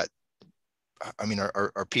something that, I mean,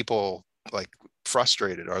 are people like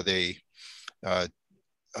frustrated? Are they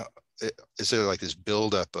is there like this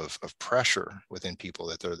buildup of pressure within people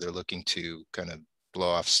that they're looking to kind of blow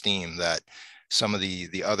off steam, that some of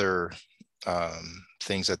the other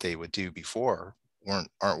things that they would do before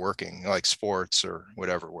aren't working, like sports or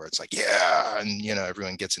whatever, where it's like, yeah, and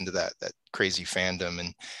everyone gets into that crazy fandom,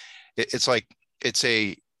 and it's like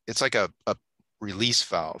a release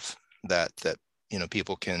valve that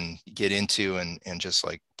people can get into and just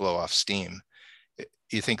like blow off steam.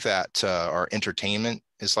 You think that our entertainment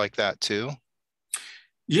is like that too?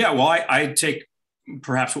 Yeah, well, I take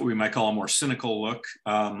perhaps what we might call a more cynical look.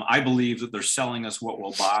 I believe that they're selling us what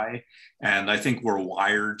we'll buy, and I think we're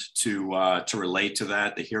wired to relate to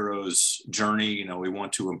that. The hero's journey, we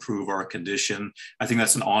want to improve our condition. I think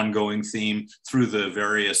that's an ongoing theme through the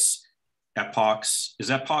various epochs.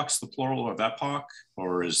 Is epochs the plural of epoch,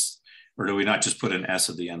 or do we not just put an S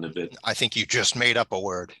at the end of it? I think you just made up a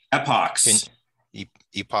word. Epochs.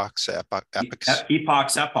 Epochs.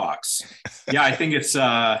 Epochs. Yeah, I think it's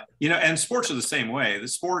and sports are the same way. The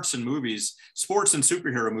sports and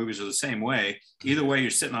superhero movies are the same way. Either way,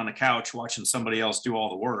 you're sitting on a couch watching somebody else do all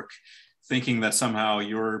the work, thinking that somehow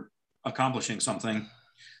you're accomplishing something.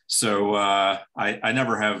 So I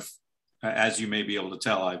never have, as you may be able to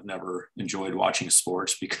tell, I've never enjoyed watching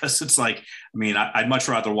sports, because it's like, I'd much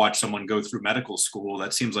rather watch someone go through medical school.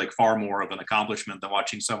 That seems like far more of an accomplishment than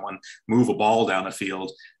watching someone move a ball down a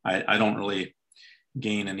field. I don't really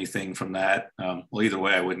gain anything from that. Well, either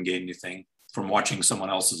way, I wouldn't gain anything from watching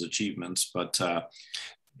someone else's achievements, but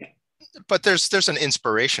there's an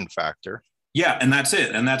inspiration factor. Yeah, and that's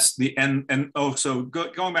it. And that's going back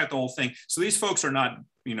to the whole thing. So these folks are not,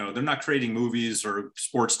 they're not creating movies or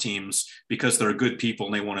sports teams because they're good people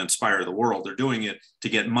and they want to inspire the world. They're doing it to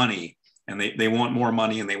get money, and they want more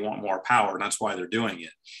money and they want more power. And that's why they're doing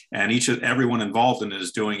it. And everyone involved in it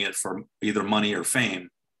is doing it for either money or fame,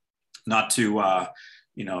 not to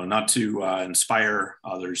inspire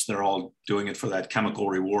others. They're all doing it for that chemical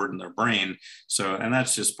reward in their brain. So, and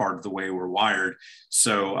that's just part of the way we're wired.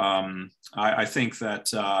 So I think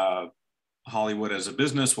that Hollywood as a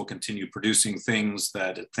business will continue producing things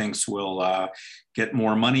that it thinks will get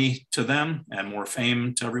more money to them and more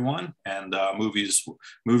fame to everyone. And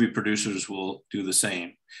movie producers will do the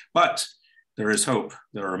same. But there is hope.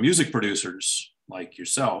 There are music producers like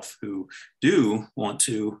yourself who do want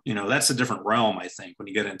to, that's a different realm. I think when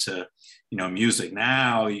you get into, music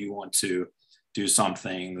now, you want to do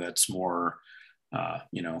something that's more,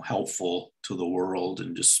 helpful to the world,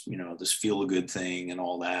 and just, this feel good thing and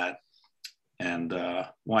all that. And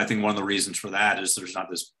I think one of the reasons for that is there's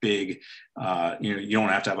not this big, you don't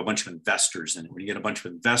have to have a bunch of investors in it. When you get a bunch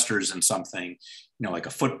of investors in something, like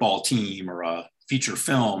a football team or a feature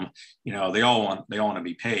film, they all want to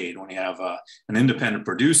be paid. When you have an independent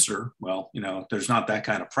producer, well, there's not that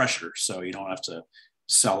kind of pressure, so you don't have to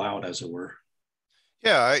sell out, as it were.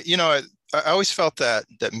 Yeah, I always felt that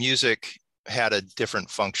music had a different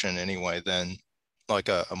function anyway than like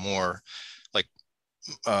a more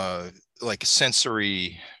like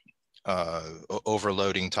sensory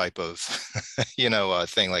overloading type of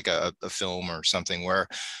thing, like a film or something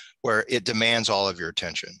where it demands all of your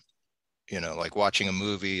attention. Like watching a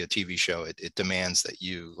movie, a TV show, it demands that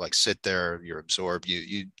you like sit there, you're absorbed,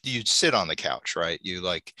 you sit on the couch, right? You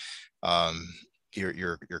like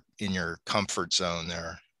you're in your comfort zone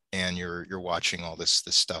there, and you're watching all this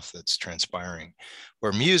stuff that's transpiring.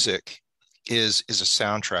 Where music, is a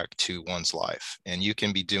soundtrack to one's life, and you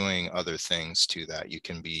can be doing other things to that. You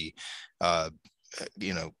can be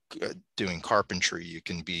doing carpentry, you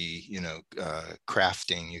can be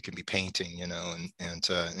crafting, you can be painting, and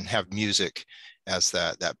have music as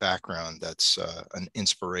that background that's an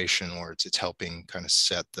inspiration, or it's helping kind of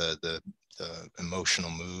set the emotional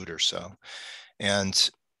mood or so. And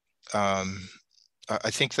I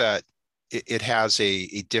think that it has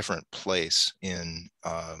a different place in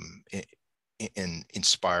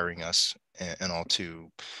inspiring us and all to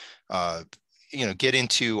get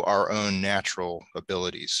into our own natural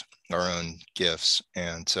abilities, our own gifts,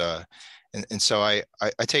 and so I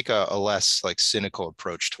take a less like cynical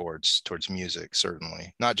approach towards music,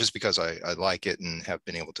 certainly not just because I like it and have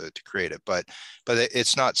been able to create it, but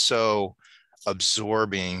it's not so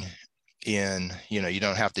absorbing. In you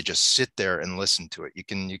don't have to just sit there and listen to it. You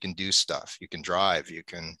can do stuff. You can drive. You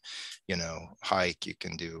can hike. You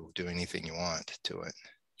can do anything you want to it.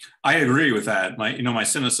 I agree with that. My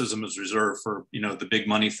cynicism is reserved for the big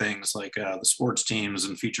money things like the sports teams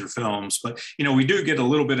and feature films, but we do get a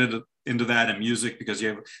little bit into that in music, because you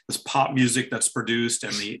have this pop music that's produced,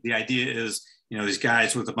 and the idea is these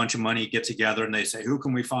guys with a bunch of money get together and they say, who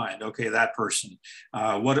can we find? Okay, that person.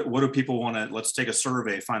 What do people want to? Let's take a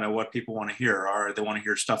survey, find out what people want to hear. Or they want to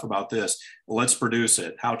hear stuff about this. Well, let's produce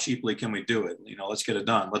it. How cheaply can we do it? Let's get it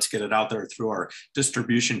done. Let's get it out there through our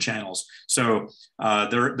distribution channels. So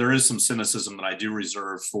there is some cynicism that I do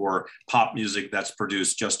reserve for pop music that's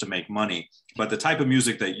produced just to make money. But the type of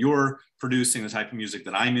music that you're producing, the type of music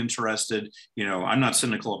that I'm interested, I'm not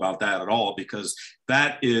cynical about that at all, because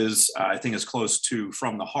that is, I think, as close to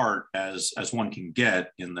from the heart as one can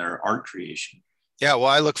get in their art creation. Yeah, well,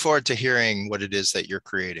 I look forward to hearing what it is that you're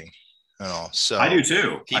creating and all. So I do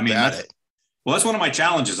too. Well, that's one of my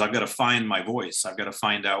challenges. I've got to find my voice. I've got to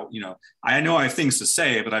find out, I know I have things to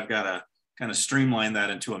say, but I've got to kind of streamline that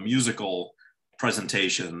into a musical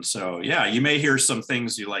presentation. So yeah, you may hear some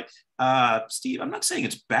things you like, Steve, I'm not saying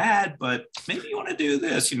it's bad, but maybe you want to do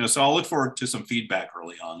this, so I'll look forward to some feedback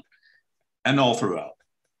early on and all throughout.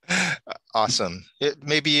 Awesome.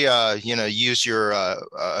 Maybe, use your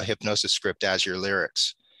hypnosis script as your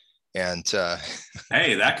lyrics. And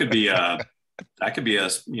hey, that could be a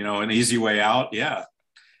an easy way out. Yeah.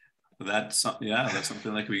 That's something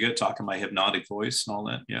that could be good. Talking my hypnotic voice and all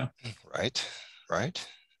that. Yeah. Right.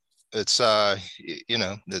 It's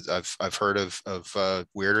I've heard of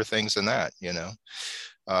weirder things than that.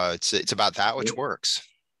 It's about that which works.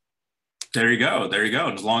 There you go.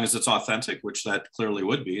 And as long as it's authentic, which that clearly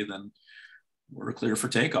would be, then we're clear for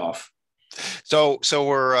takeoff. So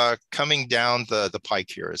we're coming down the pike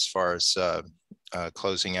here as far as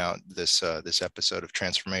closing out this episode of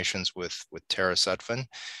Transformations with Tara Sutphin,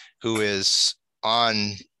 who is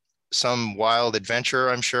on some wild adventure,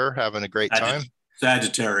 I'm sure, having a great time.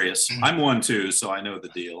 Sagittarius. I'm one too, so I know the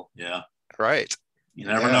deal. Yeah. Right. You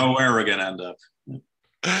never know where we're gonna end up.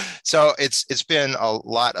 So it's been a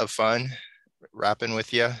lot of fun rapping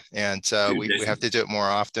with you, and we have to do it more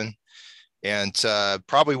often, and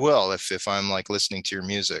probably will if I'm like listening to your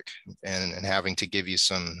music and having to give you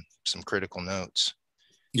some critical notes.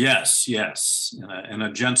 Yes, in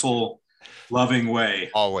a gentle, loving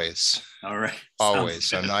way. Always. All right.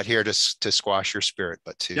 Always. I'm not here to squash your spirit,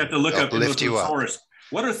 but to, you have to look up lift you up. Thesaurus.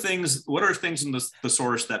 What are things in the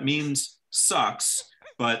thesaurus that means sucks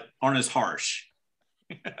but aren't as harsh?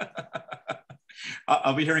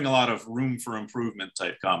 I'll be hearing a lot of room for improvement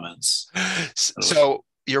type comments. So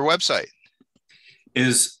your website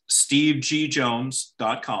is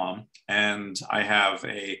stevegjones.com, and I have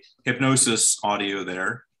a hypnosis audio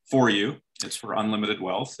there for you. It's for unlimited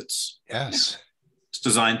wealth. It's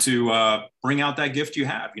designed to bring out that gift you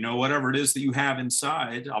have. Whatever it is that you have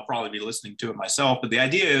inside, I'll probably be listening to it myself. But the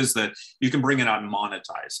idea is that you can bring it out and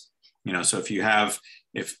monetize it. So if you have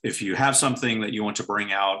something that you want to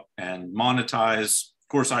bring out and monetize, of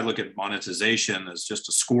course, I look at monetization as just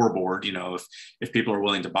a scoreboard. If people are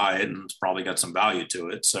willing to buy it, and it's probably got some value to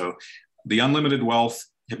it. So the unlimited wealth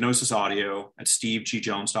hypnosis audio at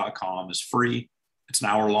stevegjones.com is free. It's an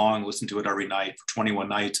hour long. Listen to it every night for 21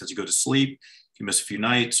 nights as you go to sleep. If you miss a few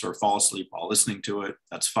nights or fall asleep while listening to it,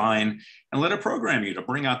 that's fine. And let it program you to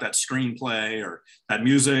bring out that screenplay or that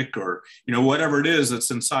music or, whatever it is that's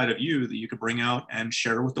inside of you that you can bring out and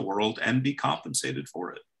share with the world and be compensated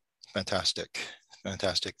for it. Fantastic.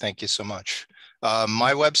 Thank you so much.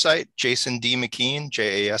 My website, Jason D. McKean,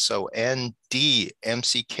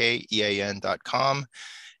 JASONDMCKEAN.com.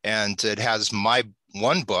 And it has my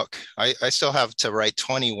one book. I still have to write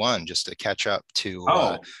 21 just to catch up to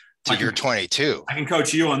to your 22. I can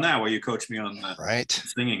coach you on that while you coach me on the right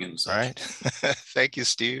singing and such. Right. Thank you,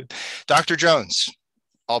 Steve. Dr. Jones,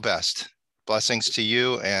 all best. Blessings to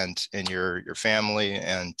you and your family.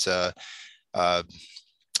 And I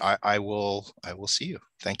will see you.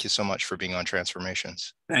 Thank you so much for being on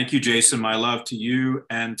Transformations. Thank you, Jason. My love to you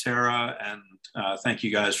and Tara. And thank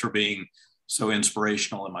you guys for being so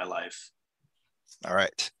inspirational in my life. All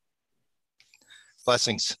right.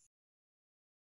 Blessings.